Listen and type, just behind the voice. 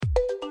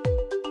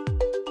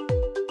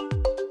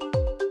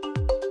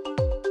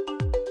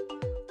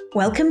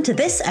Welcome to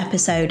this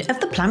episode of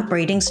the Plant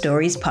Breeding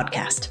Stories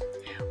podcast,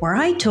 where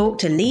I talk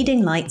to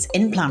leading lights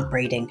in plant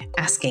breeding,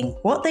 asking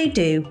what they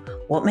do,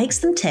 what makes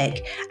them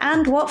tick,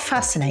 and what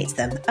fascinates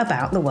them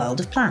about the world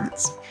of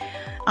plants.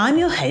 I'm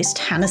your host,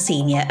 Hannah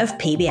Senior of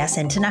PBS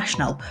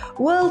International,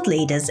 world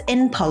leaders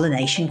in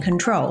pollination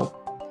control.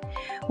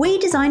 We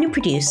design and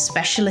produce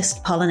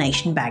specialist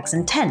pollination bags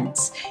and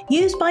tents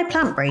used by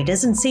plant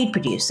breeders and seed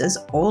producers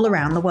all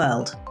around the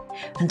world.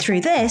 And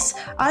through this,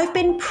 I've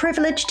been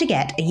privileged to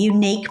get a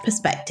unique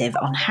perspective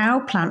on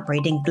how plant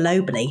breeding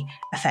globally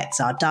affects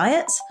our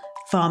diets,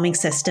 farming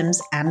systems,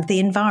 and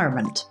the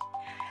environment.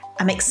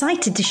 I'm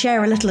excited to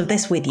share a little of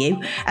this with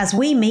you as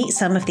we meet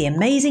some of the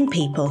amazing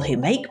people who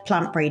make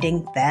plant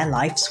breeding their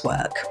life's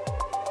work.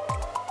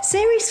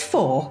 Series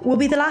 4 will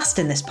be the last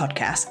in this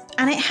podcast,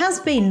 and it has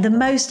been the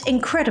most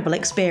incredible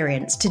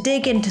experience to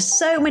dig into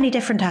so many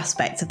different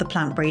aspects of the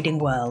plant breeding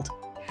world.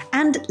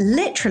 And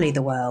literally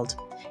the world.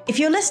 If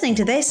you're listening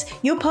to this,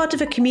 you're part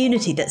of a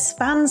community that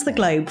spans the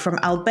globe from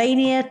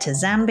Albania to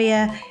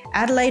Zambia,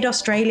 Adelaide,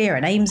 Australia,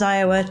 and Ames,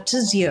 Iowa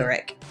to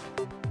Zurich.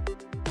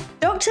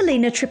 Dr.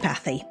 Leena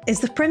Tripathi is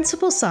the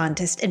Principal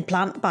Scientist in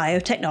Plant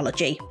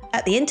Biotechnology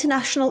at the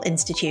International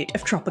Institute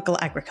of Tropical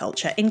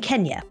Agriculture in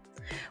Kenya,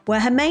 where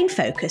her main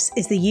focus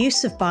is the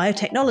use of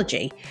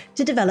biotechnology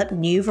to develop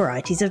new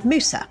varieties of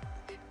musa,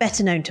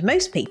 better known to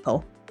most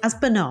people as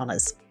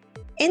bananas.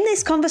 In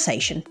this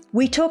conversation,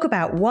 we talk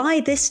about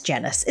why this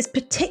genus is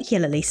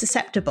particularly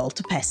susceptible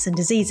to pests and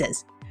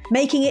diseases,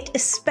 making it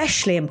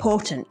especially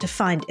important to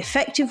find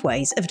effective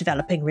ways of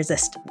developing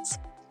resistance.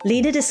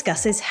 Leena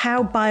discusses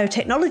how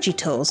biotechnology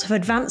tools have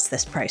advanced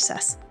this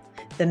process,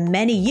 the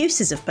many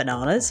uses of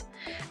bananas,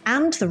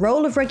 and the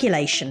role of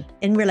regulation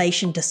in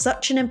relation to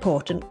such an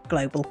important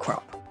global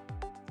crop.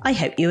 I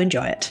hope you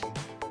enjoy it.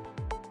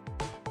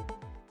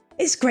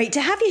 It's great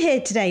to have you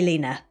here today,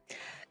 Leena.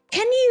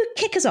 Can you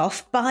kick us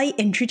off by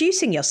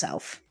introducing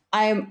yourself?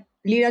 I'm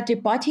Leena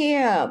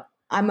Tripathi.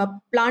 I'm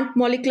a plant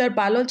molecular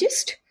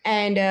biologist,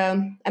 and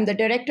I'm the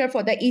director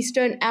for the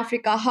Eastern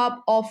Africa Hub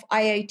of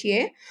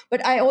IITA,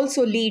 but I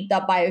also lead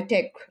the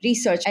biotech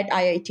research at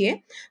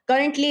IITA.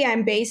 Currently,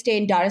 I'm based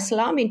in Dar es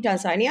Salaam in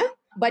Tanzania,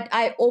 but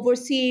I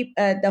oversee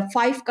the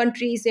 5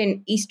 countries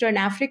in Eastern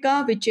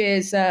Africa, which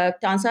is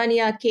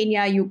Tanzania,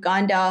 Kenya,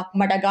 Uganda,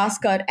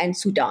 Madagascar, and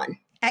Sudan.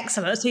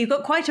 Excellent. So you've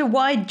got quite a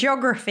wide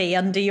geography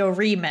under your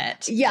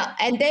remit. Yeah.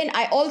 And then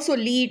I also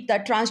lead the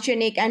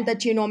transgenic and the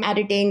genome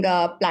editing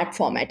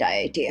platform at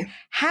IITA.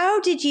 How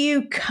did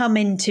you come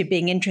into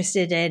being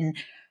interested in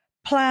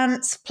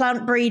plants,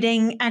 plant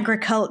breeding,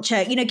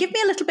 agriculture? Give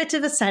me a little bit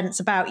of a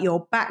sense about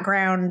your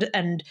background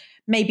and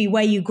maybe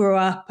where you grew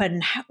up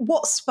and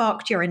what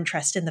sparked your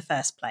interest in the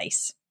first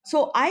place.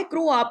 So I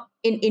grew up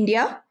in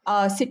India,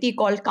 a city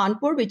called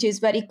Kanpur, which is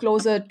very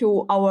closer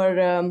to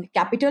our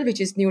capital, which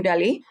is New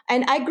Delhi.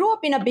 And I grew up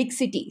in a big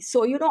city.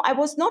 So, I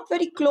was not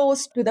very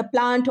close to the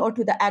plant or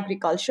to the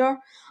agriculture.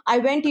 I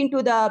went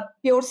into the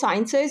pure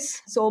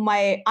sciences. So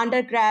my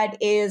undergrad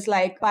is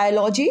like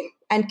biology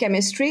and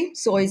chemistry.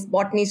 So it's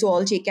botany,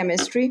 zoology,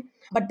 chemistry.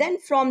 But then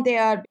from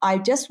there, I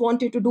just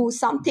wanted to do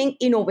something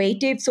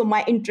innovative. So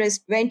my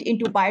interest went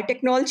into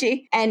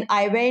biotechnology, and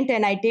I went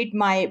and I did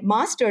my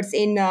master's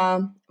in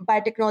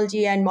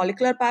biotechnology and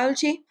molecular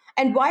biology.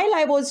 And while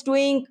I was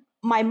doing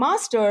my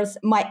master's,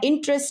 my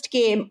interest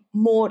came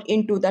more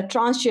into the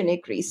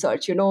transgenic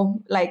research,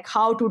 like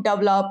how to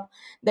develop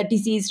the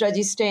disease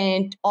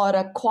resistant or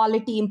a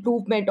quality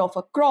improvement of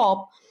a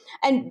crop.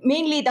 And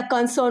mainly the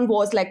concern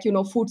was like,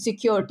 food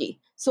security.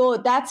 So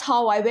that's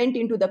how I went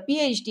into the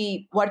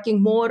PhD,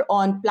 working more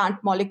on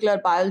plant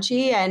molecular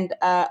biology. And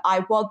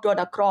I worked on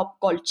a crop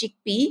called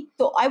chickpea.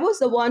 So I was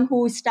the one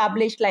who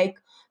established like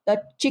the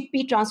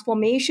chickpea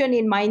transformation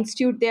in my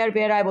institute there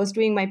where I was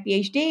doing my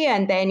PhD,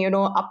 and then,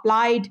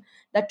 applied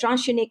the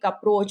transgenic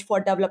approach for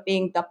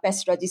developing the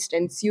pest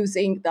resistance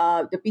using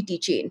the PT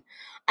chain.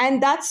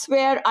 And that's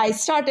where I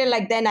started.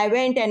 Like then I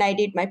went and I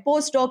did my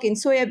postdoc in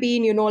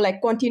soybean,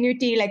 like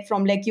continuity, like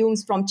from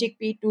legumes, from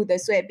chickpea to the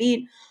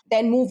soybean,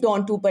 then moved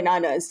on to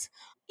bananas.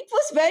 It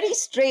was very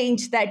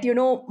strange that,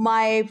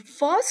 my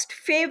first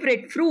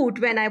favorite fruit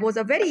when I was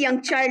a very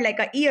young child, like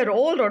a year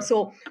old or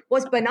so,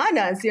 was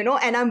bananas,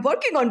 and I'm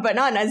working on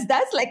bananas.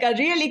 That's like a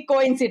really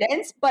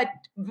coincidence, but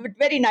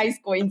very nice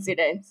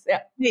coincidence.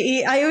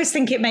 Yeah. I always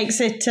think it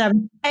makes it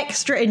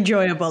extra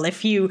enjoyable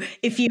if you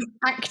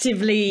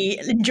actively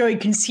enjoy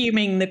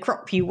consuming the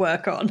crop you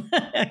work on.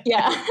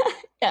 Yeah.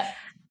 Yeah.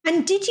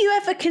 And did you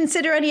ever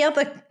consider any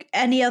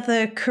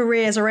other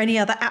careers or any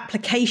other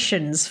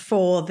applications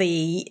for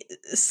the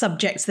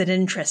subjects that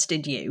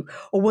interested you?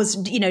 Or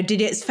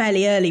did it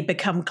fairly early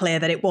become clear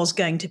that it was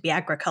going to be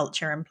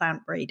agriculture and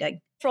plant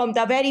breeding? From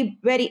the very,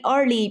 very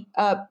early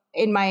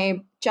in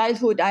my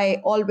childhood,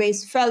 I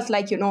always felt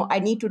like, I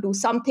need to do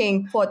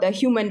something for the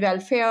human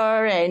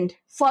welfare. And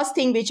first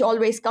thing which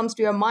always comes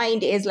to your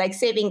mind is like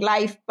saving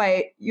life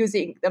by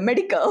using the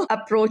medical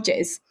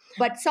approaches.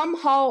 But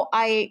somehow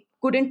I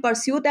couldn't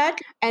pursue that.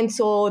 And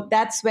so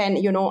that's when,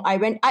 I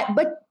went,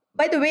 but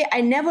By the way,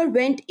 I never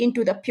went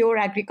into the pure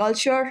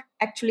agriculture.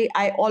 Actually,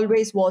 I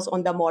always was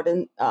on the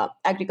modern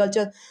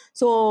agriculture.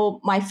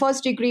 So my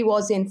first degree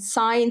was in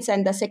science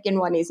and the second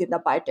one is in the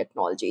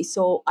biotechnology.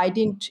 So I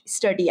didn't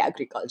study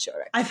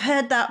agriculture. I've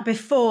heard that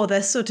before.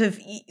 There's sort of,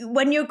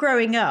 when you're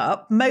growing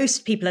up,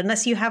 most people,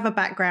 unless you have a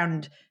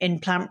background in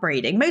plant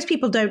breeding, most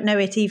people don't know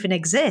it even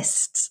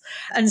exists.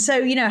 And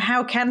so,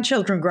 how can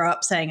children grow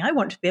up saying, I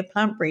want to be a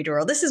plant breeder,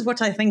 or this is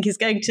what I think is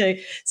going to.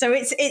 So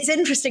it's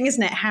interesting,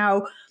 isn't it?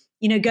 How,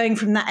 going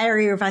from that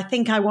area of, I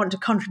think I want to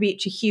contribute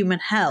to human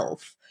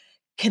health,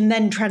 can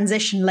then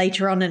transition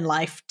later on in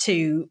life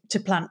to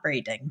plant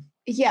breeding.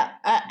 Yeah.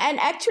 And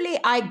actually,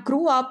 I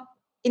grew up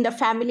in the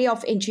family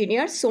of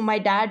engineers. So my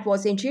dad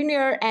was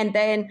engineer, and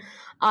then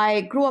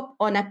I grew up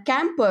on a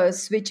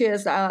campus, which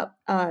is a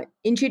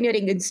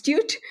engineering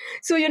institute.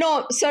 So,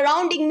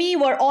 surrounding me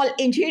were all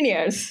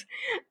engineers.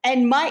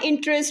 And my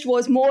interest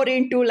was more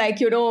into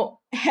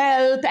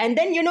health. And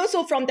then,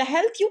 so from the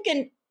health, you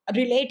can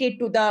relate it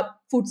to the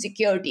food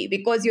security,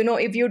 because,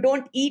 if you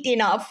don't eat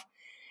enough,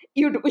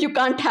 you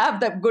can't have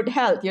the good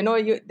health.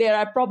 There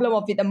are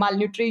problems with the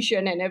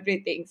malnutrition and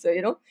everything.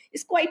 So,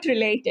 it's quite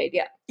related.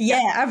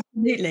 Yeah,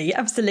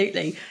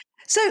 absolutely.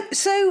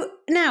 So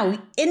now,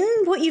 in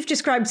what you've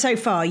described so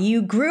far,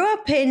 you grew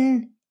up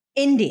in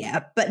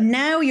India, but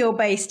now you're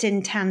based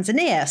in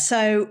Tanzania.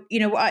 So,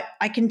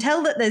 I can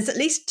tell that there's at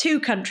least two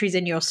countries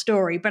in your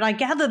story, but I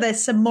gather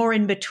there's some more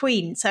in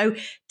between. So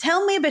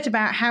tell me a bit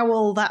about how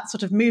all that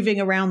sort of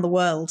moving around the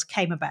world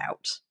came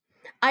about.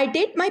 I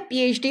did my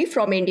PhD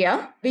from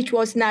India, which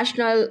was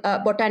National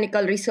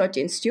Botanical Research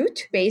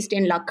Institute based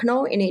in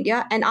Lucknow in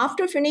India. And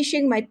after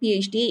finishing my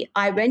PhD,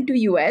 I went to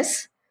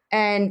US,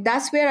 and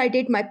that's where I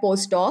did my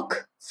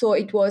postdoc. So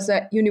it was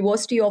at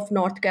University of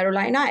North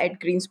Carolina at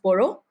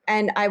Greensboro.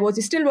 And I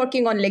was still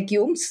working on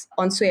legumes,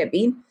 on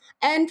soybean.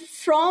 And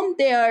from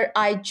there,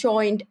 I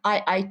joined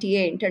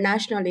IITA,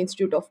 International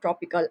Institute of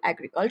Tropical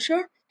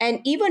Agriculture.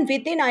 And even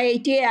within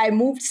IITA, I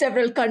moved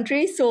several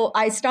countries. So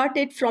I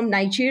started from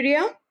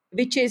Nigeria,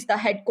 which is the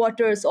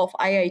headquarters of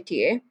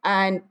IITA.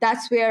 And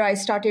that's where I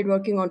started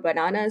working on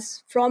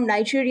bananas. From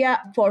Nigeria,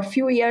 for a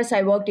few years,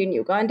 I worked in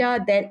Uganda.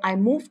 Then I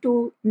moved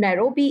to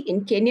Nairobi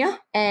in Kenya,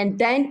 and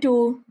then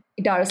to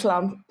Dar es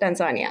Salaam,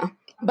 Tanzania.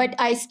 But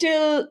I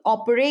still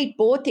operate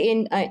both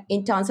in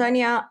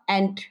Tanzania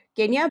and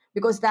Kenya,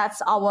 because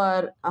that's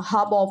our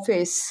hub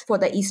office for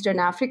the Eastern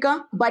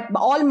Africa. But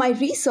all my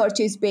research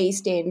is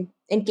based in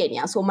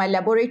Kenya. So my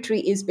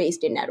laboratory is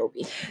based in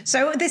Nairobi.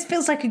 So this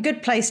feels like a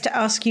good place to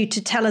ask you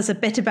to tell us a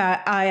bit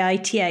about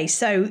IITA.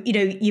 So,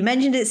 you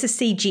mentioned it's a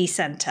CG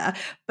centre,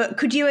 but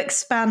could you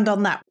expand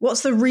on that?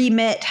 What's the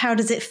remit? How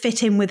does it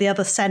fit in with the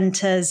other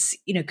centres?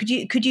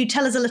 Could you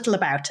tell us a little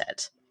about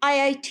it?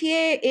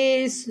 IITA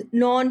is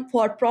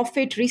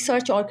non-for-profit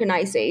research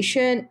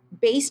organization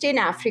based in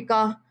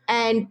Africa.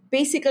 And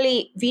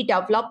basically, we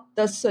develop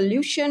the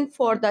solution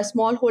for the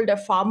smallholder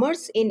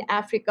farmers in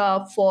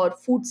Africa for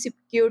food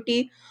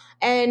security.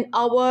 And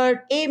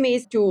our aim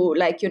is to,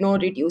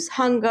 reduce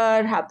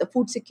hunger, have the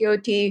food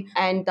security,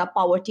 and the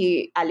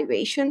poverty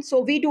alleviation.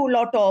 So we do a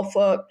lot of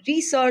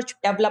research,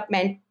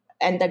 development,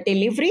 and the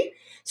delivery,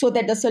 so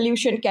that the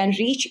solution can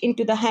reach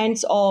into the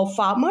hands of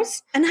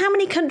farmers. And how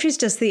many countries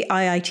does the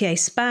IITA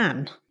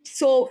span?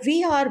 So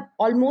we are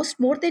almost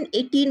more than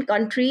 18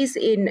 countries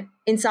in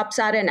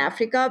sub-Saharan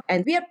Africa,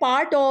 and we are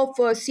part of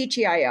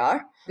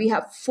CGIAR. We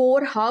have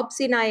 4 hubs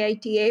in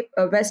IITA,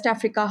 West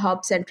Africa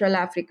hub, Central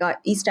Africa,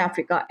 East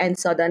Africa, and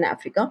Southern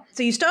Africa.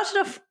 So you started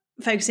off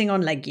focusing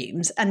on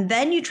legumes, and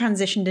then you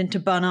transitioned into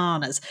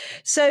bananas.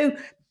 So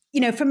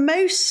for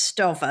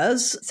most of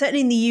us,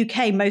 certainly in the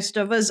UK, most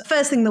of us,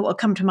 first thing that will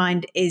come to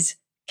mind is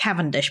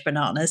Cavendish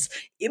bananas.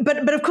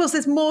 But of course,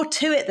 there's more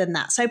to it than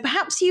that. So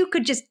perhaps you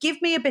could just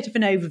give me a bit of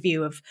an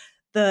overview of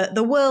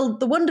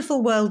the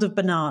wonderful world of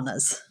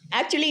bananas.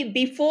 Actually,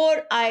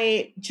 before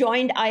I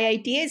joined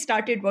IITA,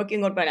 started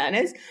working on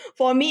bananas.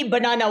 For me,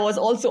 banana was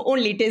also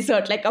only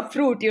dessert, like a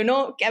fruit,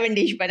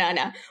 Cavendish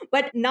banana.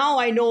 But now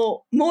I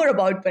know more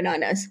about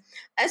bananas.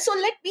 So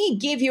let me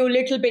give you a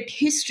little bit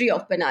history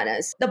of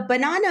bananas. The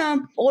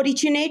banana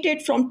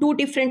originated from 2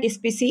 different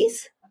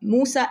species,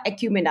 Musa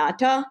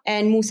acuminata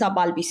and Musa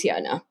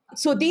balbisiana.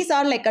 So these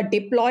are like a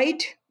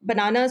diploid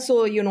banana.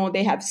 So,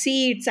 they have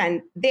seeds,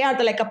 and they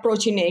are like a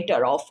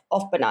progenitor of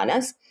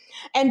bananas.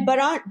 And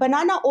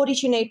banana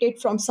originated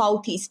from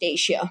Southeast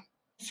Asia.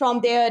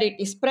 From there, it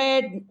is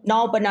spread.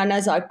 Now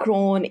bananas are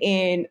grown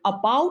in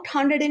about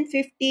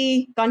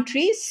 150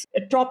 countries,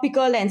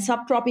 tropical and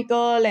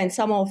subtropical, and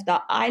some of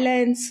the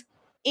islands.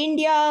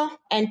 India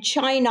and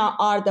China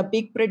are the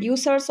big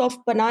producers of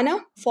banana,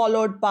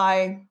 followed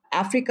by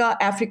Africa.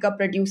 Africa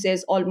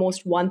produces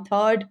almost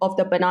 1/3 of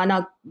the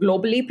banana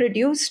globally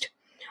produced.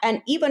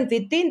 And even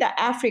within the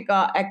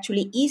Africa,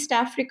 actually East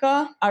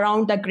Africa,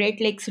 around the Great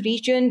Lakes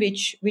region,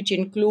 which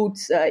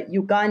includes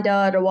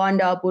Uganda,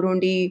 Rwanda,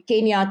 Burundi,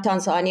 Kenya,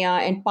 Tanzania,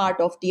 and part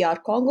of DR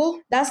Congo,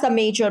 that's the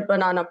major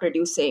banana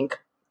producing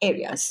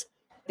areas.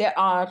 there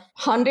are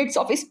hundreds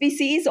of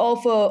species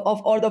of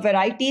or the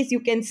varieties, you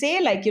can say,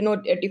 like,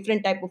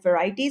 different type of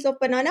varieties of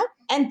banana.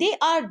 And they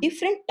are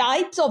different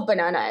types of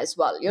banana as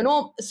well,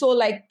 So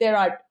like there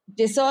are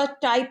dessert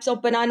types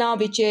of banana,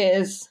 which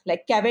is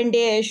like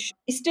Cavendish.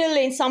 Still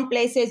in some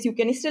places, you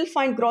can still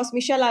find Gros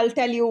Michel. I'll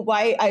tell you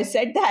why I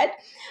said that.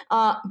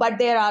 But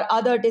there are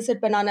other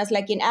desert bananas,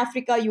 like in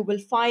Africa, you will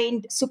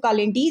find Succa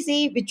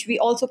lindisi, which we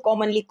also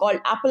commonly call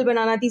apple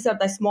banana. These are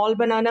the small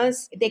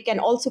bananas. They can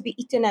also be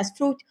eaten as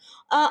fruit.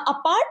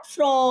 Apart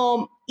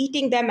from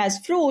eating them as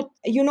fruit,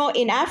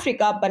 in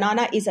Africa,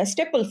 banana is a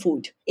staple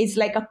food. It's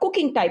like a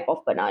cooking type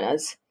of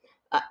bananas.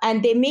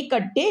 And they make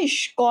a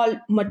dish called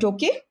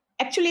matoke.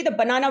 Actually, the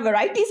banana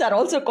varieties are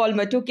also called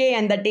matoke,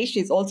 and the dish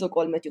is also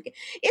called matoke.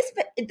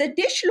 The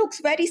dish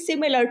looks very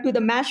similar to the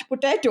mashed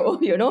potato,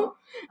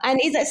 and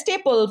is a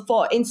staple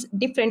in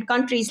different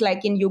countries,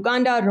 like in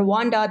Uganda,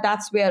 Rwanda.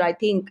 That's where I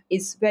think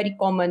is very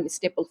common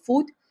staple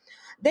food.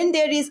 Then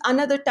there is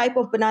another type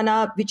of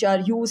banana which are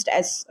used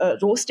as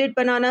roasted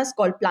bananas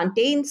called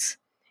plantains.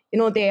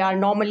 They are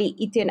normally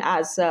eaten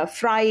as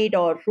fried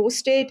or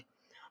roasted.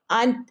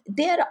 And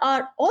there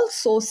are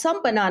also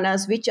some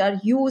bananas which are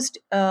used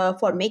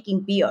for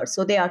making beer.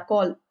 So they are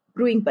called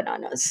brewing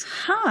bananas.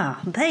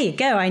 There you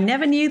go. I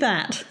never knew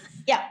that.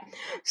 Yeah.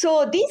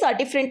 So these are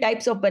different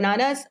types of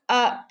bananas.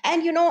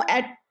 And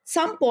at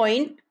some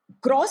point,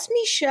 Gros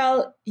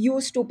Michel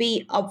used to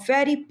be a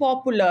very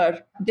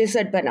popular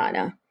desert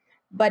banana.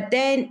 But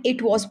then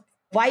it was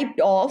wiped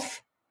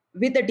off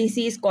with a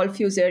disease called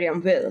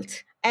Fusarium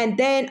wilt. And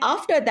then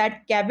after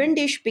that,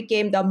 Cavendish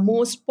became the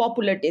most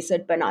popular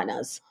desert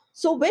bananas.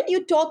 So when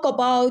you talk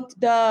about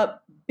the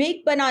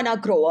big banana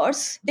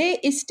growers, they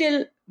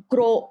still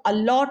grow a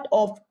lot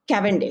of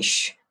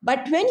Cavendish.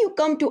 But when you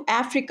come to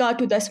Africa,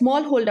 to the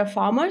smallholder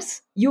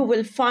farmers, you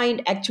will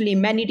find actually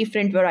many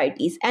different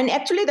varieties. And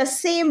actually the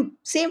same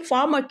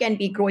farmer can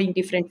be growing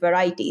different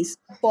varieties.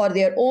 For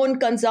their own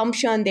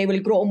consumption, they will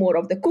grow more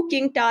of the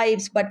cooking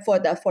types, but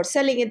for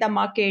selling in the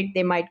market,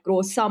 they might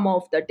grow some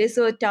of the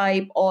dessert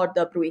type or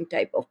the brewing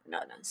type of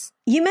bananas.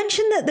 You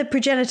mentioned that the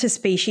progenitor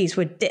species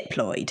were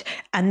diploid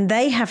and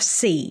they have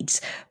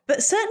seeds,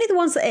 but certainly the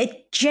ones that are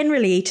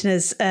generally eaten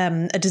as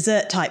a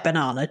dessert type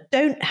banana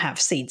don't have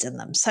seeds in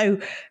them. So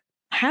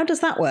how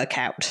does that work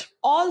out?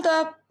 All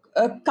the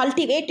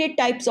cultivated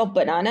types of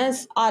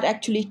bananas are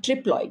actually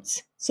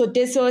triploids. So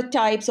dessert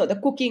types or the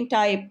cooking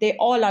type, they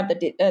all are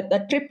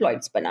the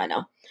triploids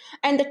banana.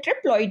 And the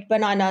triploid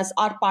bananas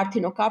are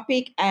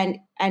parthenocarpic and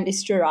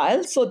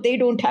sterile, so they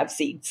don't have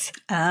seeds.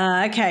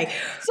 Okay.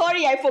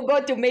 Sorry, I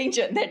forgot to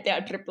mention that they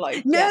are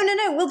triploid. No.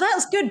 Well,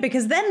 that's good,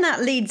 because then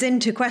that leads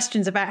into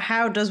questions about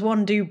how does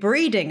one do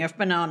breeding of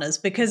bananas?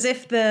 Because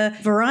if the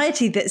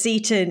variety that's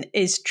eaten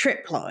is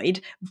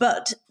triploid,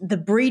 but the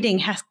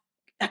breeding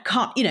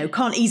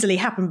can't easily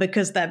happen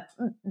because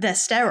they're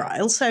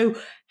sterile. So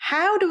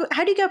how do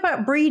you go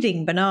about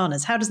breeding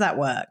bananas? How does that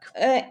work?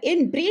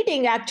 In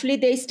breeding, actually,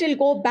 they still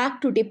go back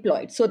to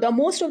diploids. So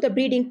most of the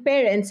breeding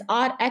parents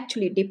are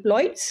actually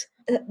diploids.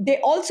 They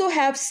also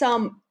have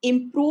some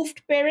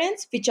improved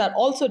parents, which are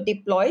also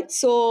diploids.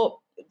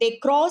 So they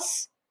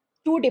cross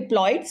two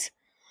diploids,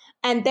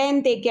 and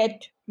then they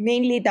get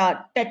mainly the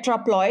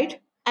tetraploid.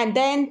 And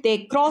then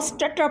they cross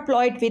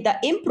tetraploid with the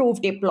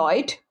improved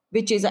diploid,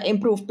 which is an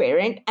improved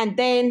parent, and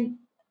then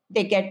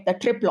they get the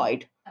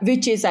triploid,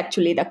 which is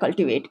actually the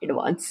cultivated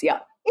ones. Yeah.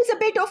 It's a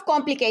bit of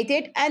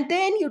complicated. And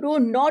then,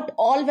 not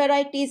all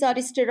varieties are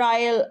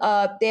sterile.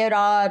 There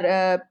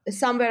are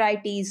some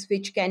varieties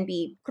which can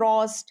be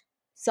crossed,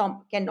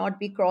 some cannot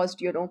be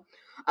crossed,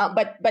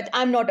 But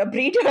I'm not a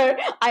breeder.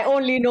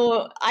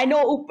 I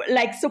know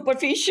like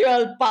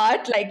superficial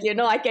part,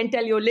 I can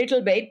tell you a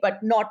little bit,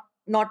 but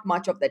not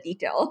much of the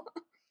detail.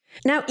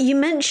 Now, you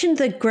mentioned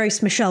the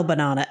Gros Michel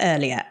banana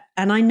earlier,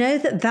 and I know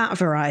that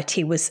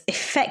variety was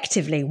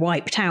effectively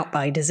wiped out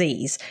by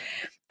disease.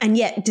 And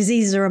yet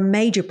diseases are a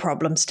major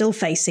problem still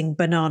facing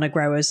banana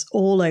growers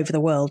all over the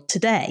world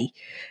today.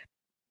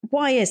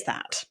 Why is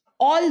that?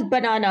 All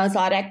bananas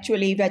are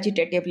actually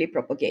vegetatively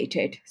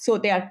propagated. So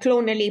they are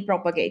clonally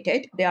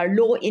propagated. They are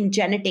low in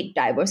genetic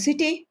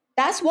diversity.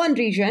 That's one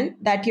reason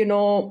that,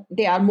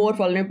 they are more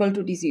vulnerable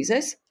to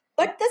diseases.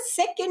 But the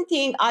second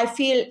thing I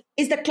feel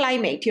is the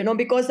climate,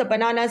 because the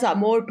bananas are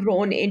more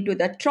grown into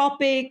the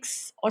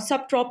tropics or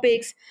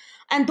subtropics.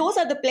 And those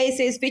are the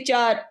places which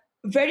are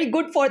very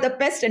good for the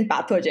pests and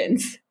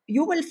pathogens.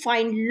 You will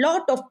find a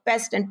lot of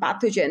pests and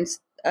pathogens,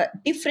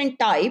 different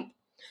type,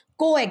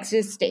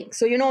 coexisting.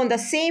 So, on the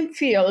same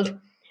field,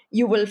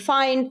 you will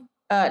find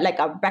like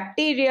a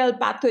bacterial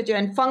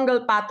pathogen,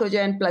 fungal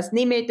pathogen, plus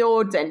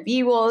nematodes and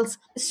weevils.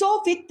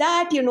 So with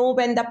that,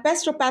 when the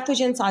pest or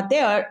pathogens are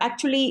there,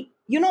 actually,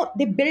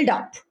 they build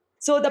up.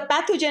 So the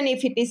pathogen,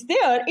 if it is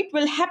there, it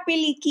will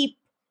happily keep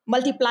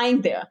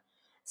multiplying there.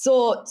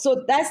 So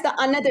that's the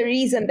another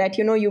reason that,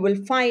 you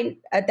will find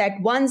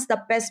that once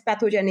the pest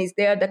pathogen is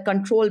there, the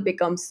control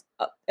becomes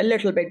a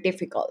little bit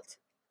difficult.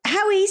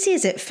 How easy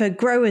is it for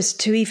growers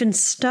to even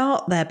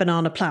start their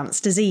banana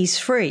plants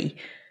disease-free?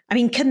 I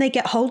mean, can they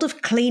get hold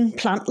of clean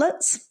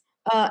plantlets?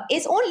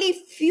 It's only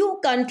few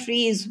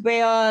countries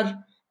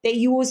where they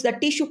use the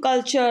tissue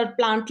culture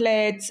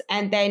plantlets,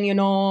 and then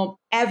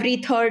every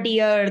third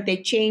year they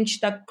change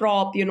the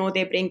crop.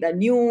 They bring the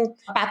new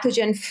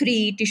pathogen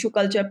free tissue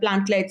culture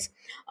plantlets.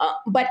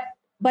 But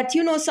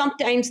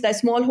sometimes the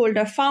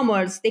smallholder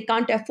farmers, they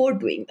can't afford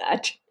doing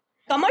that.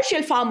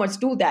 Commercial farmers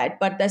do that,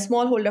 but the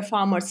smallholder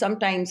farmers,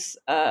 sometimes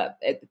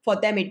for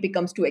them it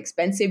becomes too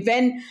expensive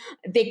when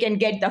they can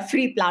get the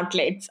free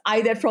plantlets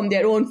either from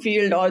their own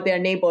field or their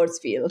neighbor's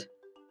field.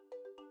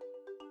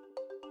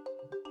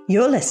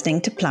 You're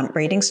listening to Plant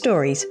Breeding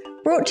Stories,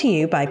 brought to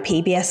you by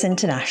PBS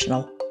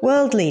International,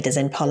 world leaders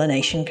in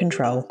pollination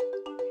control.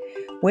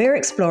 We're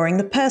exploring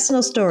the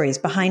personal stories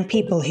behind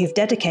people who've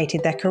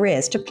dedicated their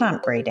careers to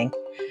plant breeding,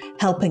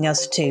 helping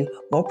us to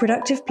more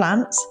productive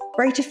plants,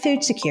 greater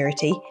food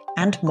security,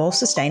 and more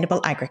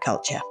sustainable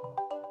agriculture.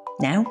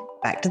 Now,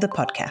 back to the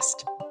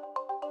podcast.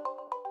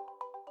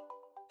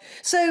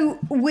 So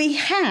we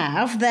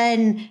have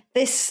then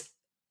this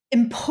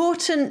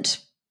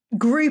important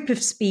group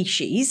of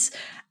species,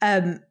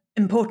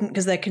 important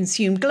because they're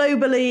consumed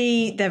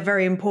globally, they're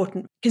very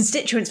important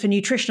constituents for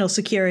nutritional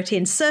security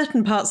in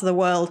certain parts of the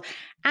world,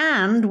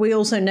 and we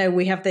also know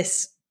we have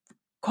this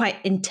quite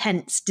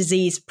intense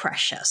disease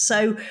pressure.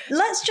 So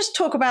let's just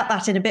talk about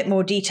that in a bit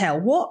more detail.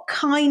 What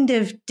kind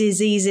of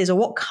diseases or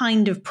what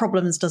kind of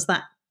problems does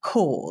that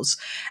cause?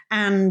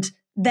 And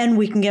then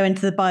we can go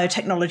into the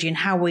biotechnology and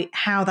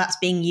how that's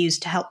being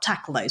used to help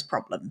tackle those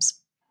problems.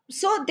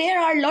 So there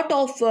are a lot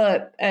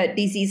of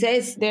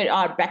diseases. There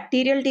are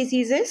bacterial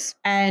diseases,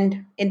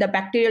 and in the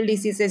bacterial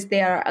diseases,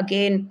 there are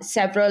again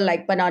several,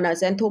 like banana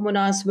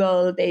xanthomonas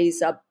wilt. There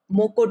is a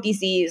MOCO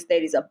disease.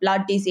 There is a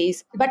blood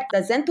disease. But the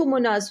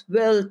xanthomonas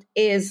wilt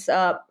is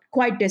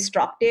quite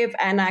destructive,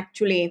 and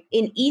actually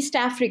in East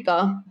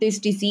Africa, this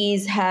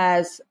disease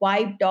has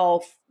wiped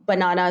off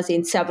bananas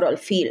in several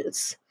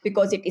fields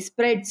because it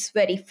spreads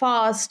very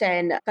fast,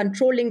 and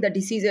controlling the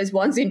diseases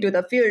once into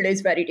the field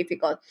is very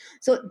difficult.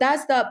 So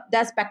that's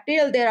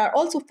bacterial. There are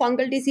also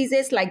fungal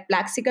diseases like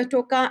black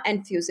sigatoka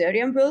and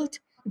fusarium wilt.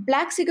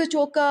 Black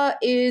sigatoka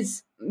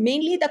is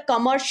mainly the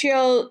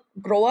commercial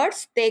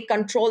growers. They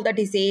control the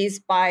disease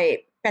by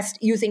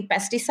using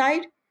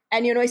pesticide.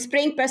 And,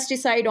 spraying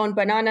pesticide on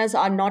bananas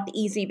are not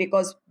easy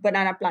because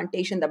banana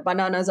plantation, the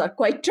bananas are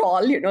quite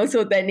tall,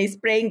 so then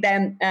spraying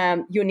them,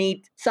 you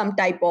need some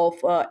type of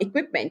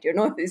equipment,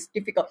 it's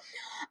difficult.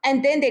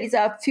 And then there is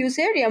a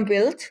fusarium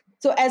wilt.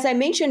 So as I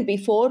mentioned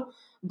before,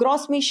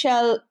 Gros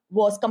Michel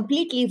was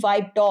completely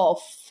wiped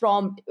off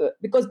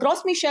because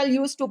Gros Michel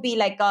used to be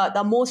like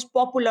the most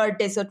popular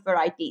desert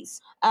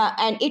varieties.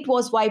 And it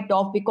was wiped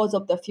off because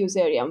of the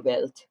fusarium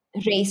wilt,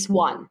 race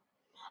 1.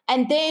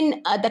 And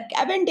then the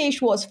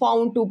Cavendish was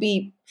found to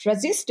be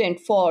resistant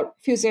for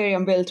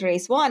fusarium wilt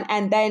race 1.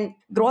 And then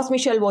Gros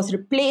Michel was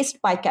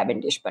replaced by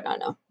Cavendish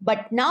banana.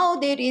 But now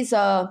there is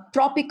a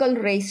tropical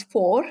race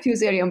 4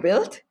 fusarium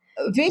wilt,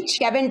 which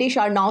Cavendish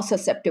are now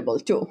susceptible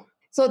to.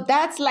 So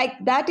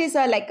that is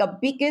a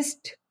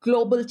biggest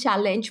global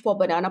challenge for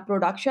banana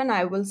production,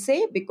 I will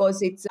say,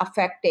 because it's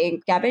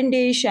affecting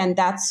Cavendish, and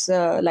that's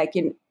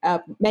in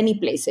many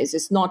places.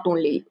 It's not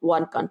only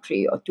one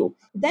country or two.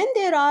 Then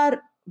there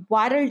are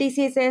viral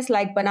diseases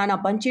like banana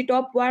bunchy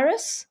top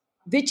virus,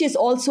 which is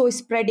also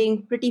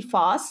spreading pretty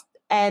fast.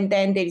 And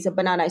then there is a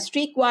banana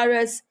streak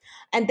virus.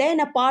 And then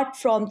apart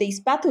from these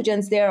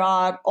pathogens, there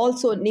are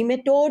also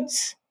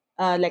nematodes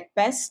like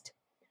pest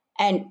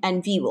and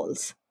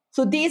weevils.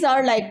 So these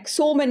are like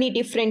so many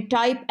different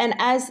types. And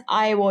as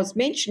I was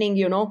mentioning,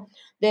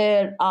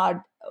 there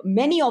are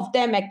many of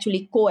them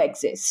actually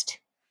coexist.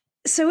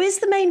 So is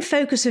the main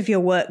focus of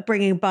your work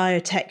bringing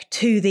biotech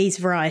to these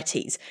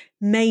varieties,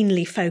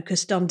 mainly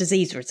focused on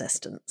disease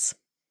resistance?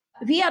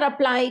 We are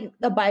applying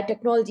the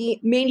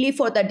biotechnology mainly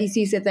for the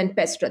diseases and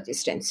pest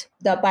resistance,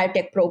 the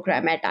biotech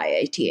program at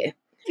IITA.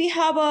 We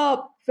have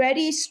a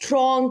very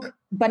strong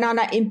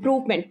banana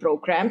improvement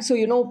program. So,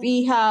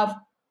 we have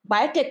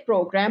biotech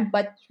program,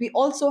 but we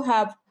also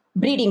have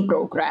breeding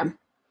program.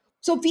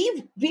 So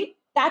we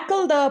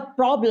tackle the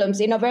problems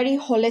in a very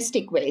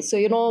holistic way.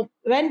 So,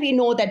 when we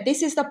know that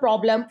this is the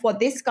problem for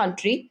this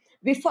country,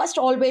 we first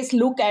always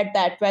look at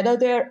that, whether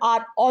there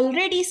are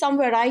already some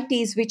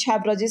varieties which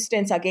have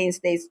resistance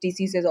against these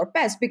diseases or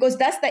pests, because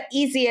that's the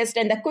easiest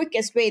and the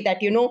quickest way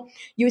that,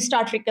 you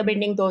start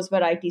recommending those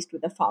varieties to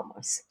the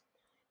farmers.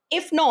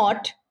 If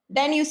not,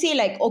 then you see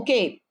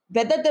okay,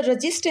 whether the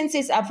resistance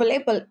is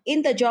available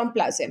in the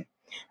germplasm.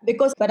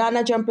 Because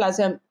banana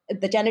germplasm,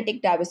 the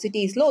genetic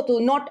diversity is low, so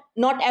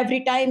not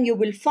every time you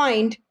will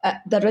find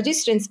the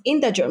resistance in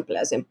the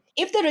germplasm.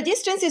 If the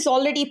resistance is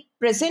already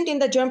present in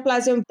the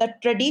germplasm, the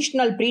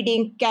traditional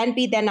breeding can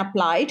be then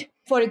applied.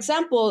 For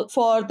example,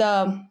 for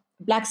the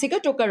black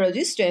sigatoka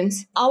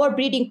resistance, our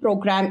breeding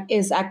program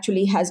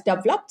has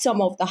developed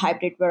some of the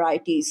hybrid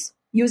varieties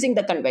using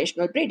the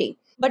conventional breeding.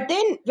 But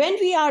then when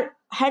we are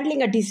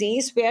handling a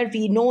disease where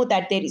we know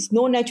that there is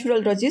no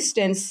natural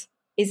resistance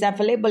is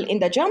available in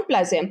the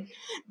germplasm,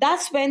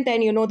 that's when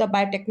then, the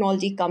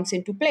biotechnology comes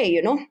into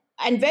play,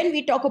 And when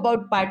we talk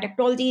about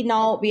biotechnology,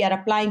 now we are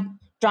applying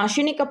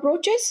transgenic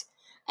approaches,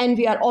 and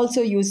we are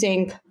also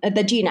using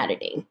the gene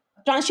editing.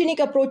 Transgenic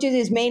approaches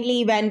is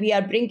mainly when we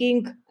are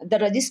bringing the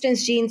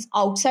resistance genes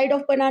outside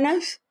of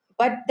bananas.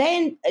 But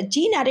then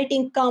gene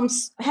editing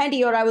comes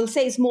handy, or I will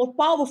say is more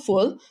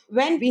powerful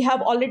when we have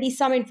already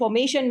some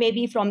information,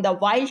 maybe from the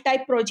wild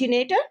type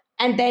progenitor,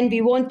 and then we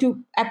want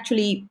to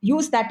actually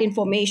use that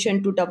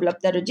information to develop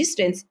the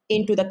resistance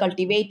into the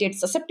cultivated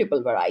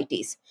susceptible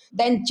varieties.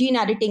 Then gene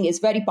editing is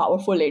very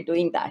powerful in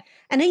doing that.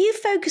 And are you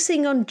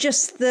focusing on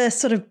just the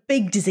sort of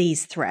big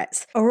disease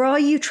threats, or are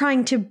you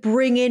trying to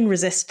bring in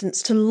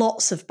resistance to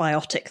lots of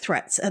biotic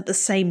threats at the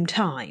same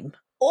time?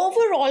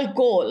 Overall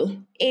goal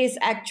is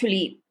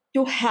actually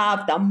to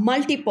have the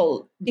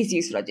multiple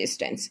disease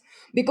resistance,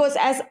 because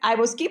as I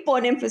was keep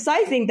on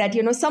emphasizing that,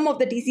 some of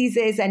the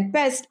diseases and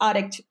pests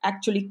are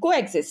actually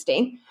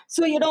coexisting.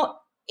 So,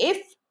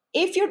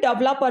 if you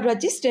develop a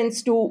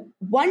resistance to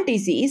one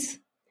disease,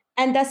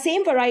 and the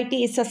same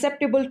variety is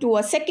susceptible to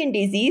a second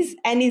disease,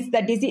 and is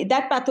the disease,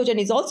 that pathogen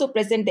is also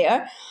present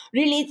there,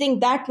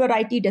 releasing that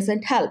variety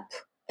doesn't help.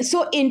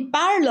 So in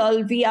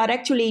parallel, we are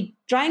actually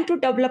trying to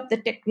develop the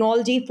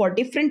technology for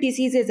different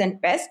diseases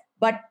and pests,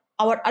 but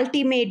our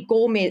ultimate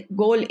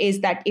goal is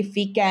that if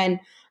we can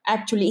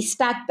actually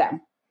stack them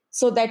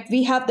so that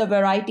we have the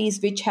varieties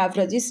which have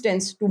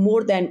resistance to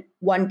more than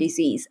one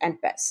disease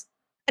and pest.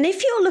 And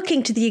if you're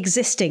looking to the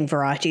existing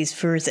varieties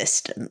for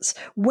resistance,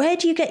 where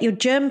do you get your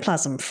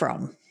germplasm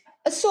from?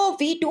 So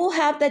we do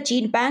have the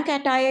gene bank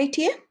at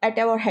IITA at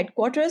our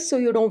headquarters. So,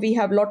 we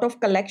have a lot of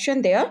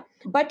collection there.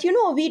 But,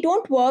 we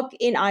don't work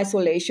in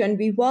isolation.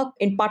 We work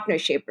in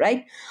partnership,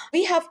 right?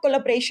 We have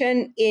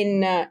collaboration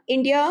in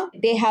India.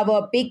 They have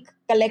a big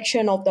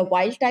collection of the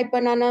wild type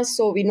bananas.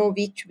 So we know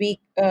which we,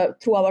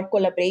 through our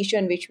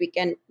collaboration, which we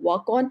can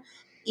work on.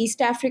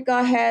 East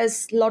Africa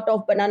has a lot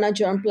of banana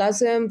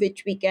germplasm,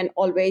 which we can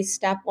always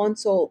tap on.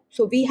 So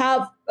we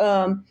have,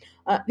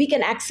 we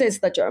can access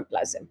the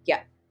germplasm.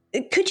 Yeah.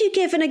 Could you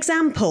give an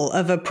example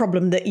of a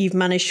problem that you've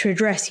managed to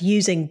address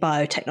using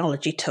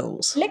biotechnology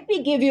tools? Let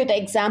me give you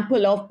the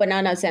example of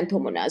banana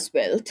Xanthomonas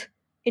wilt.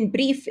 In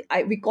brief,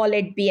 we call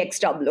it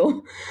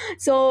BXW.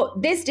 So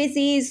this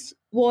disease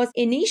was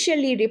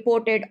initially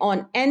reported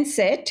on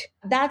NSET.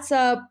 That's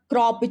a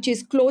crop which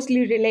is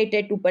closely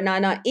related to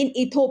banana in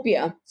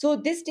Ethiopia. So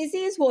this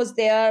disease was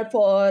there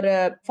for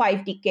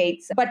 5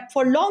 decades. But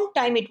for a long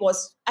time, it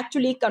was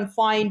actually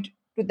confined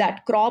to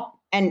that crop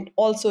and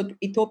also to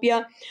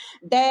Ethiopia.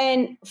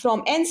 Then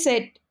from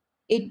NSET,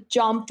 it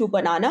jumped to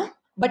banana,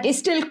 but it's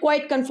still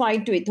quite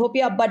confined to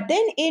Ethiopia. But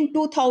then in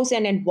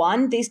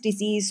 2001, this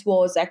disease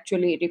was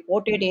actually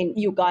reported in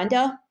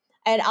Uganda.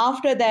 And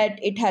after that,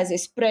 it has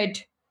spread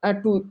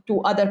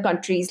to other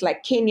countries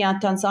like Kenya,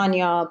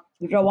 Tanzania,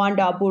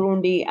 Rwanda,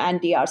 Burundi,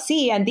 and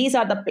DRC. And these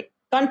are the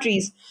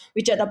countries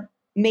which are the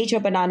major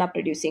banana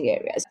producing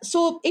areas.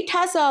 So it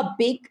has a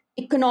big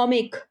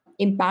economic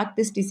impact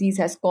this disease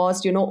has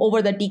caused.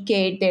 Over the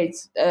decade,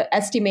 there's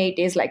estimate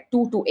is like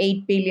 $2 to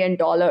 $8 billion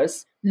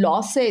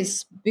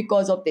losses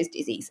because of this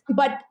disease.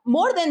 But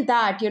more than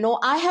that,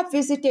 I have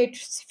visited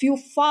few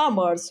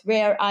farmers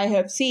where I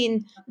have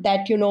seen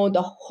that,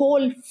 the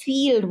whole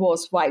field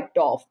was wiped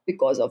off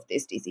because of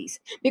this disease.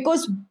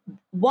 Because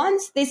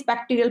once this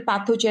bacterial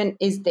pathogen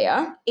is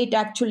there, it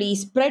actually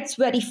spreads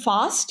very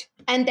fast.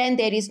 And then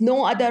there is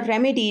no other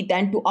remedy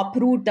than to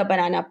uproot the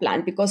banana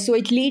plant, because so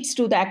it leads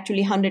to the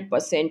actually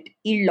 100%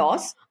 yield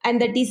loss. And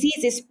the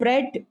disease is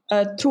spread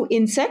through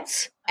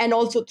insects and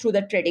also through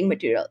the trading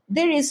material.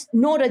 There is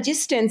no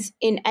resistance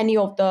in any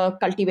of the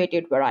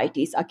cultivated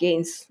varieties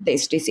against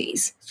this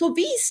disease. So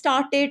we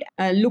started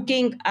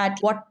looking at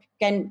what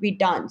can be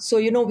done. So,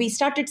 we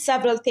started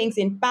several things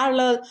in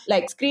parallel,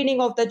 like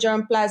screening of the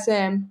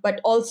germplasm,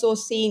 but also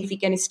seeing if we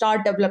can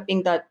start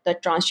developing the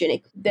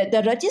transgenic.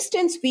 The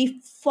resistance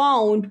we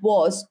found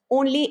was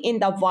only in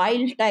the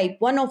wild type,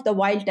 one of the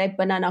wild type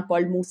banana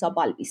called Musa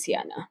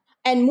balbisiana.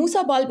 And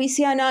Musa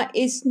balbisiana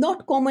is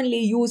not commonly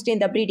used in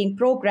the breeding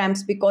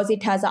programs because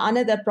it has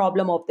another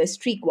problem of the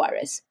streak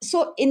virus.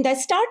 So in the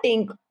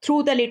starting,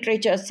 through the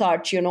literature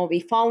search, we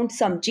found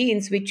some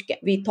genes which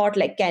we thought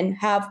can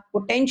have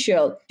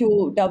potential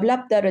to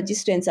develop the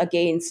resistance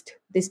against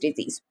this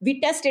disease. We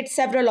tested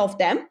several of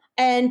them,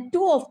 and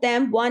two of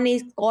them, one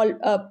is called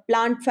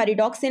plant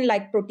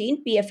ferredoxin-like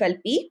protein,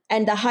 PFLP,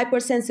 and the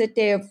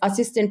hypersensitive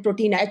assistant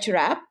protein,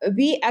 HRAP.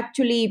 We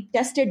actually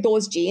tested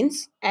those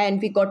genes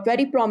and we got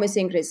very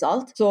promising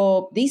results.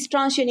 So these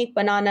transgenic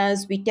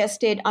bananas, we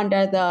tested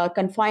under the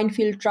confined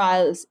field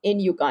trials in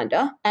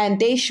Uganda, and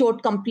they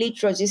showed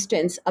complete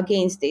resistance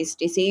against this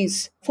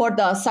disease for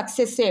the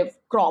successive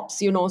crops,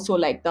 so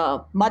like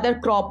the mother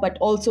crop, but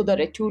also the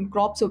retool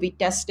crop. So we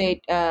tested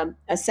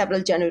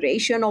several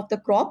generation of the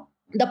crop.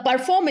 The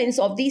performance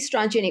of these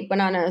transgenic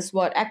bananas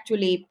were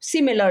actually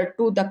similar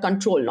to the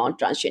control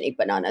non-transgenic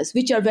bananas,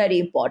 which are very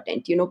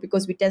important,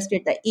 because we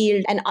tested the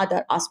yield and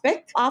other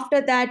aspects.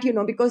 After that,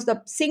 because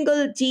the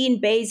single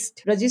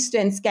gene-based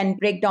resistance can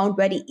break down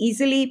very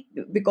easily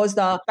because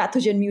the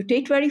pathogen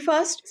mutate very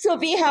fast. So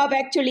we have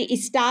actually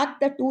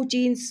stacked the two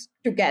genes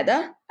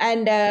together.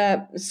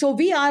 And so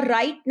we are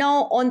right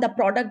now on the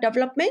product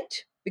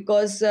development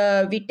because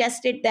we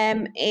tested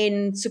them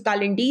in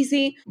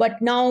Sukalindisi,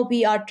 but now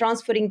we are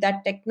transferring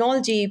that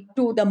technology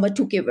to the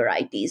Matuke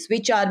varieties,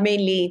 which are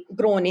mainly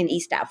grown in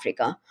East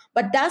Africa.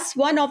 But that's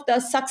one of the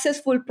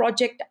successful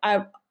project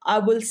I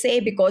will say,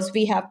 because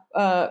we have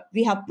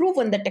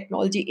proven the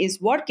technology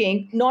is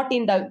working, not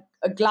in the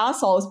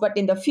glass house, but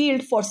in the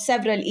field for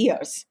several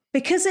years.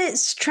 Because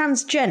it's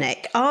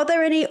transgenic, are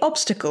there any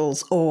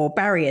obstacles or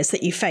barriers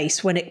that you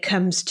face when it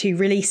comes to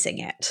releasing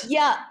it?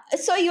 Yeah.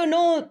 So,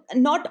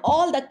 not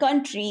all the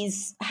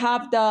countries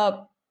have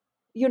the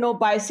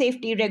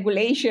biosafety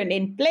regulation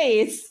in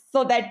place,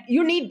 so that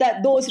you need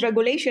those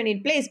regulation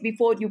in place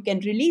before you can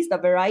release the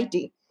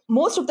variety.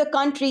 Most of the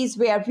countries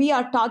where we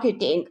are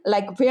targeting,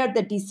 like where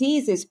the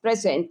disease is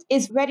present,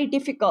 is very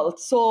difficult.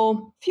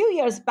 So few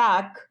years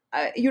back,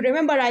 you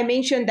remember I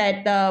mentioned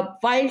that the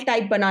wild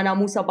type banana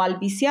Musa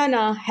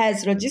balbisiana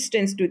has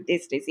resistance to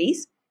this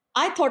disease.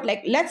 I thought,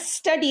 like, let's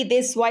study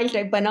this wild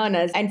type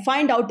bananas and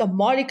find out the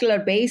molecular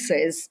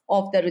basis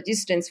of the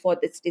resistance for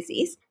this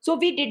disease. So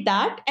we did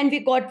that and we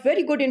got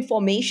very good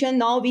information.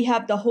 Now we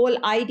have the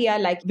whole idea,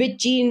 like which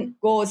gene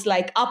goes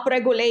like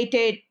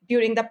upregulated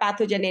during the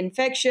pathogen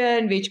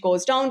infection, which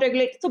goes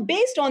downregulated. So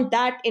based on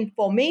that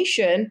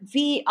information,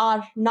 we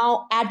are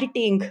now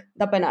editing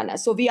the banana.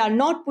 So we are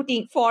not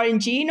putting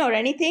foreign gene or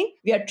anything.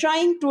 We are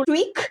trying to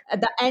tweak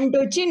the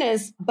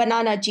endogenous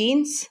banana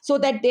genes so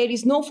that there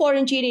is no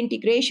foreign gene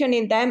integration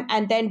in them.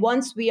 And then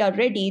once we are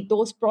ready,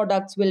 those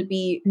products will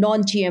be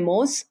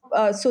non-GMOs.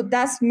 So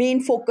that's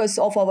main focus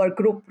of our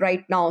group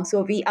right now.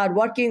 So we are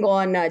working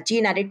on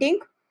gene editing,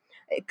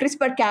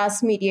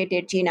 CRISPR-Cas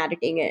mediated gene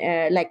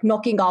editing, like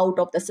knocking out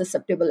of the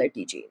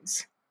susceptibility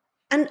genes.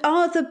 And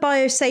are the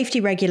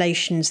biosafety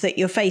regulations that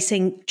you're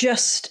facing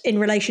just in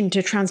relation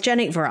to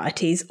transgenic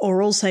varieties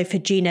or also for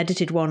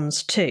gene-edited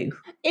ones too?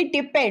 It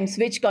depends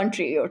which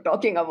country you're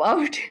talking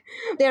about.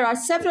 There are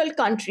several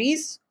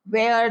countries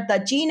where the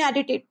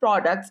gene-edited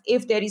products,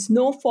 if there is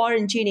no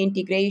foreign gene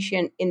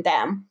integration in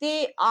them,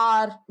 they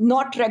are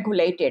not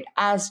regulated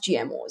as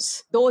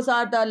GMOs. Those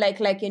are the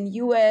like in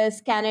US,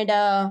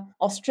 Canada,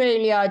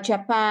 Australia,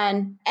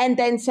 Japan, and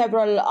then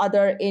several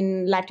other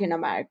in Latin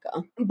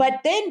America.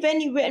 But then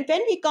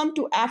when we come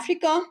to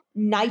Africa,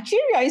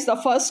 Nigeria is the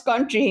first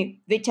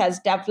country which has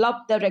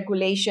developed the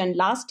regulation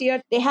last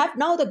year. They have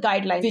now the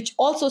guidelines, which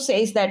also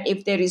says that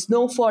if there is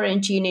no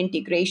foreign gene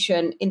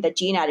integration in the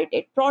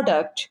gene-edited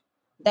product,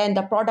 then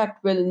the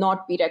product will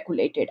not be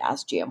regulated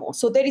as GMO.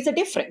 So there is a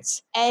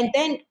difference. And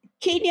then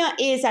Kenya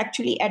is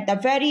actually at the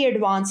very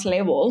advanced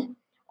level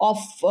of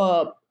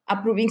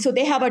approving. So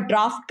they have a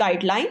draft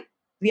guideline.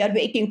 We are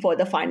waiting for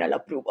the final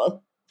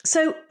approval.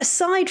 So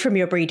aside from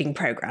your breeding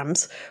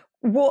programs,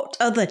 what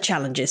other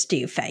challenges do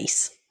you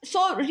face?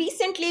 So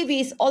recently,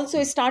 we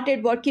also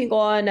started working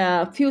on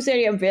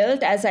Fusarium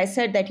wilt. As I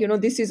said, that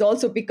this is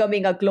also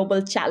becoming a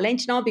global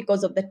challenge now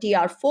because of the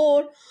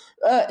TR4.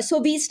 So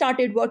we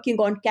started working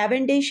on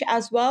Cavendish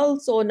as well.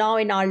 So now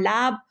in our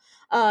lab,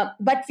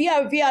 but we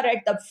are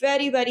at the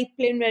very, very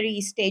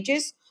preliminary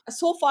stages.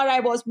 So far,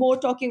 I was more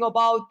talking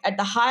about at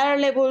the higher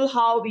level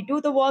how we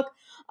do the work.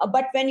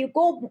 But when you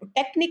go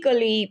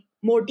technically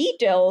more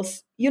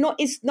details,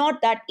 it's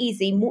not that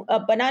easy.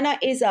 Banana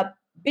is a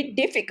bit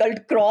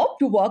difficult crop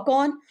to work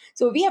on.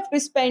 So we have to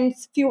spend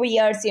few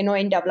years,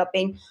 in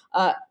developing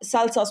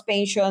cell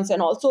suspensions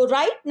and also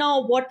right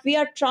now what we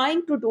are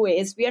trying to do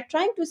is we are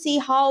trying to see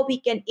how we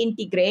can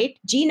integrate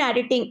gene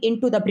editing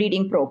into the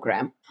breeding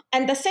program.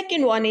 And the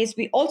second one is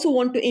we also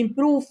want to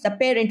improve the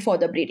parent for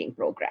the breeding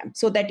program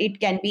so that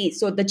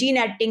the gene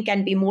editing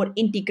can be more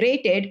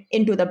integrated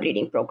into the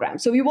breeding program.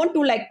 So we want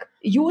to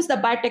use the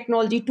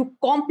biotechnology to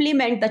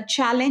complement the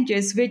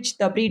challenges which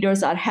the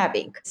breeders are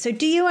having. So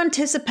do you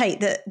anticipate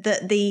that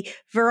the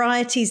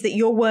varieties that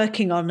you're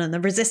working on and the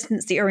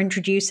resistance that you're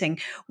introducing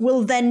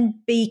will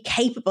then be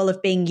capable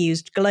of being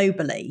used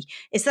globally?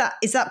 Is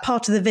that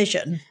part of the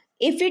vision?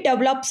 If we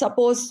develop,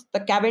 suppose,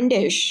 the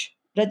Cavendish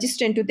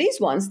resistant to these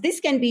ones, this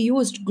can be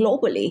used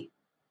globally.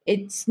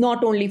 It's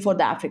not only for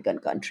the African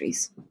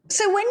countries.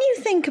 So when you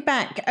think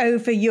back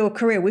over your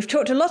career, we've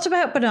talked a lot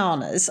about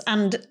bananas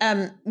and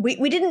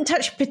we didn't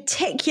touch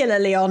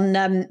particularly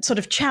on sort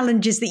of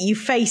challenges that you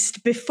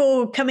faced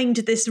before coming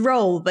to this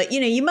role, but,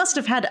 you must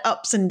have had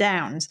ups and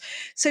downs.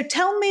 So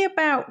tell me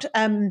about,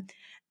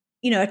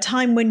 a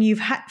time when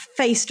you've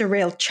faced a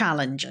real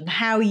challenge and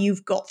how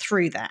you've got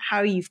through that,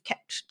 how you've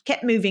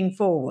kept moving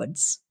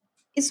forwards.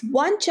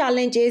 One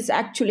challenge is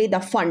actually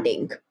the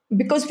funding,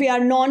 because we are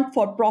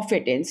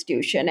non-for-profit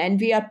institution and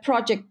we are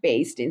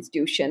project-based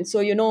institution.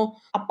 So,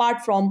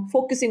 apart from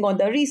focusing on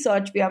the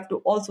research, we have to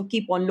also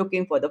keep on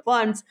looking for the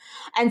funds.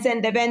 And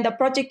then when the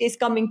project is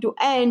coming to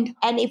end,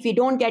 and if we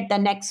don't get the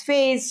next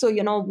phase, so,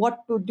 what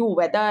to do,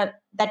 whether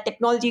that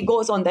technology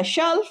goes on the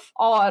shelf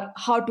or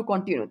how to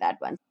continue that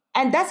one.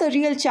 And that's a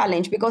real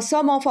challenge because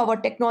some of our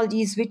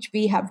technologies which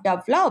we have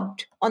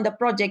developed on the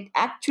project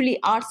actually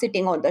are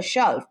sitting on the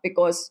shelf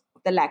because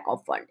of the lack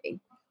of funding.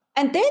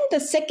 And then the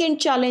second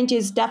challenge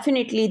is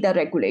definitely the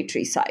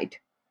regulatory side.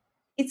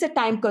 it's a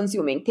time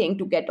consuming thing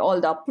to get all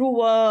the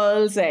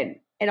approvals and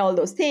all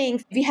those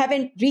things. We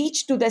haven't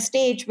reached to the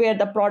stage where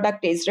the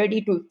product is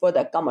ready for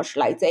the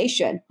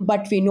commercialization.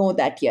 But we know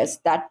that, yes,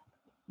 that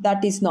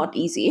is not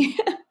easy.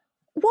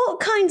 What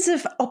kinds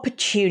of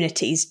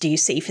opportunities do you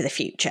see for the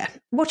future?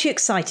 What are you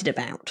excited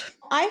about?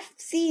 I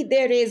see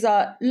there is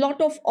a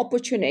lot of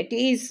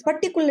opportunities,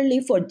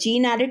 particularly for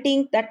gene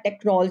editing, that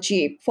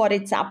technology for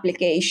its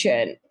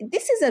application.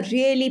 This is a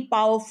really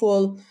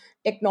powerful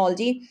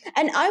technology,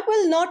 and I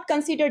will not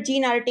consider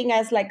gene editing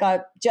as like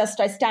just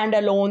a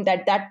standalone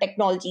that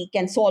technology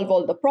can solve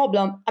all the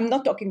problem. I'm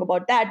not talking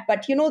about that,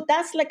 but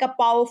that's like a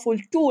powerful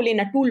tool in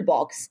a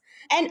toolbox.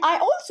 And I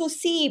also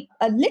see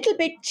a little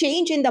bit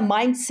change in the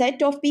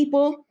mindset of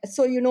people.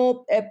 So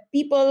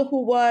people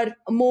who were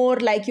more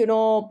like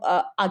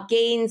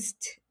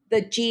against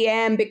the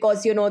GM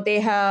because they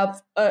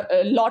have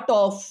a lot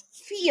of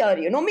fear,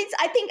 means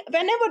I think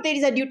whenever there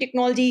is a new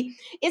technology,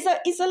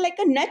 it's like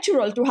a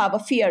natural to have a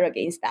fear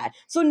against that.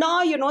 So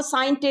now,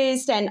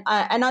 scientists and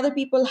other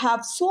people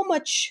have so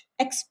much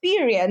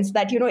experience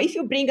that, if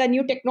you bring a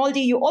new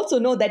technology, you also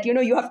know that,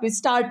 you have to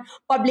start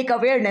public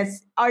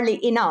awareness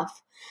early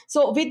enough.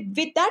 So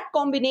with that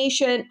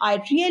combination,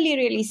 I really,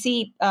 really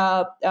see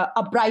a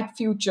bright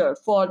future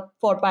for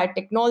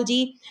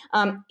biotechnology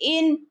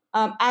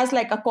as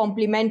like a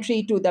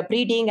complementary to the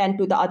breeding and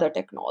to the other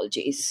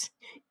technologies.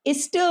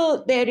 Is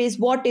still there is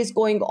what is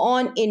going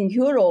on in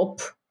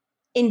Europe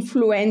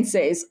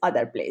influences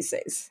other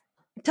places.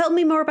 Tell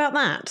me more about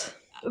that.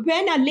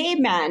 When a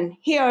layman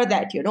hear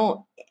that,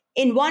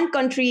 in one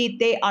country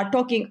they are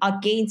talking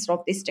against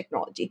of this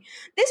technology,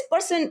 this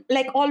person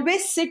like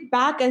always sit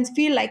back and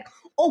feel like,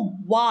 oh,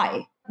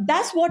 why?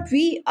 That's what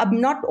we,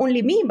 not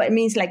only me, but it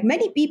means like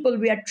many people,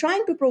 we are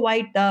trying to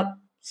provide the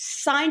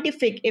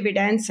scientific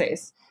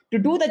evidences to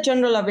do the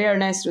general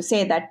awareness to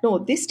say that, no,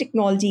 this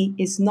technology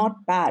is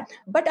not bad.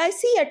 But I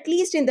see at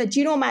least in the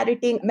genome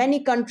editing, many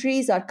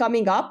countries are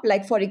coming up.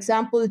 Like, for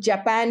example,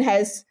 Japan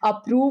has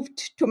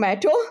approved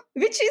tomato,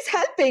 which is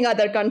helping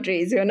other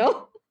countries,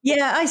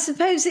 Yeah, I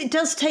suppose it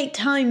does take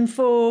time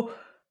for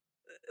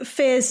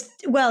fears.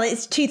 Well,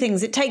 it's two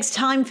things. It takes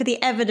time for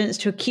the evidence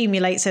to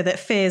accumulate so that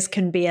fears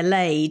can be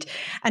allayed.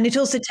 And it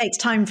also takes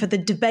time for the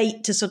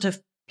debate to sort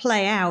of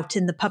play out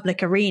in the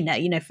public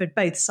arena, for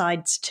both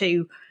sides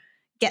to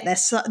get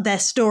their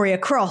story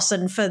across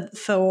and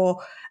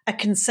for a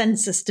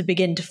consensus to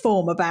begin to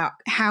form about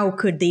how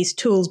could these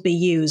tools be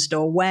used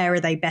or where are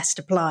they best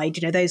applied,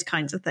 those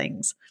kinds of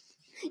things.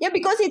 Yeah,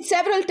 because it's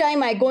several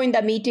times I go in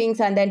the meetings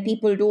and then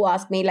people do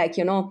ask me like,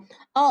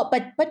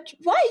 but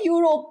why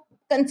Europe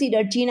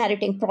consider gene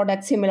editing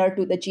products similar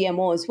to the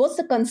GMOs? What's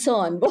the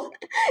concern?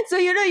 So,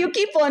 you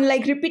keep on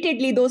like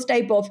repeatedly those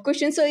type of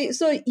questions.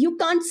 So you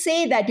can't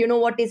say that,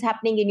 what is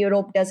happening in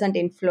Europe doesn't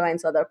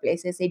influence other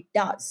places. It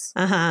does.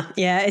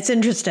 Yeah, it's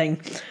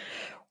interesting.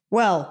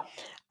 Well,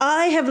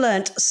 I have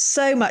learnt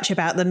so much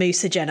about the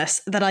Musa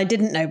genus that I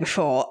didn't know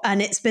before,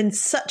 and it's been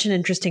such an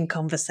interesting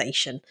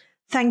conversation.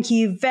 Thank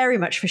you very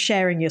much for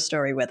sharing your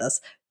story with us,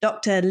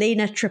 Dr.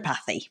 Leena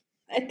Tripathi.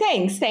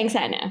 Thanks,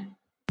 Anna.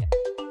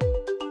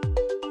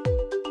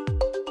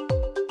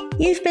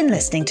 You've been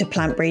listening to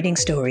Plant Breeding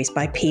Stories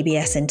by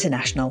PBS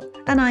International,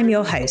 and I'm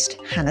your host,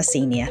 Hannah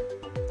Senior.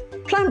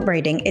 Plant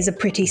breeding is a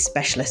pretty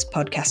specialist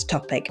podcast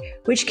topic,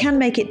 which can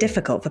make it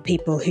difficult for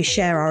people who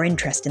share our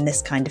interest in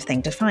this kind of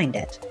thing to find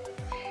it.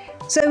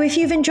 So if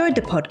you've enjoyed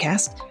the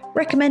podcast,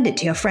 recommend it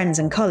to your friends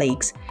and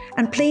colleagues,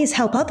 and please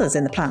help others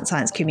in the plant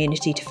science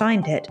community to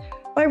find it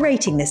by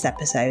rating this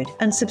episode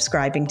and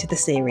subscribing to the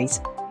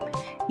series.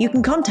 You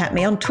can contact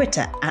me on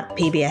Twitter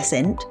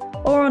 @PBSInt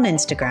or on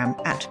Instagram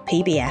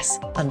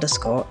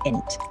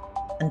 @PBS_int.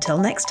 Until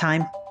next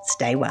time,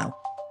 stay well.